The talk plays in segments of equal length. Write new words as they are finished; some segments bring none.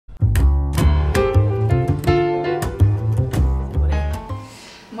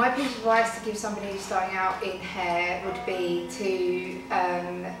advice to give somebody who's starting out in hair would be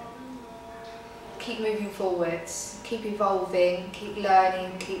to keep moving forwards, keep evolving, keep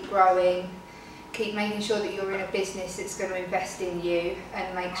learning, keep growing, keep making sure that you're in a business that's going to invest in you,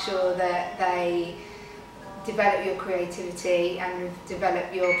 and make sure that they develop your creativity and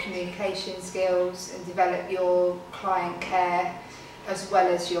develop your communication skills and develop your client care as well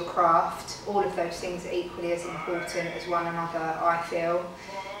as your craft. All of those things are equally as important as one another, I feel.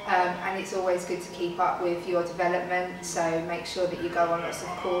 And it's always good to keep up with your development, so make sure that you go on lots of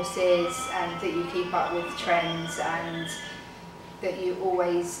courses and that you keep up with trends, and that you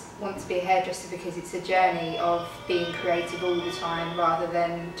always want to be a hairdresser because it's a journey of being creative all the time rather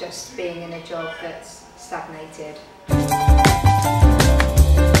than just being in a job that's stagnated.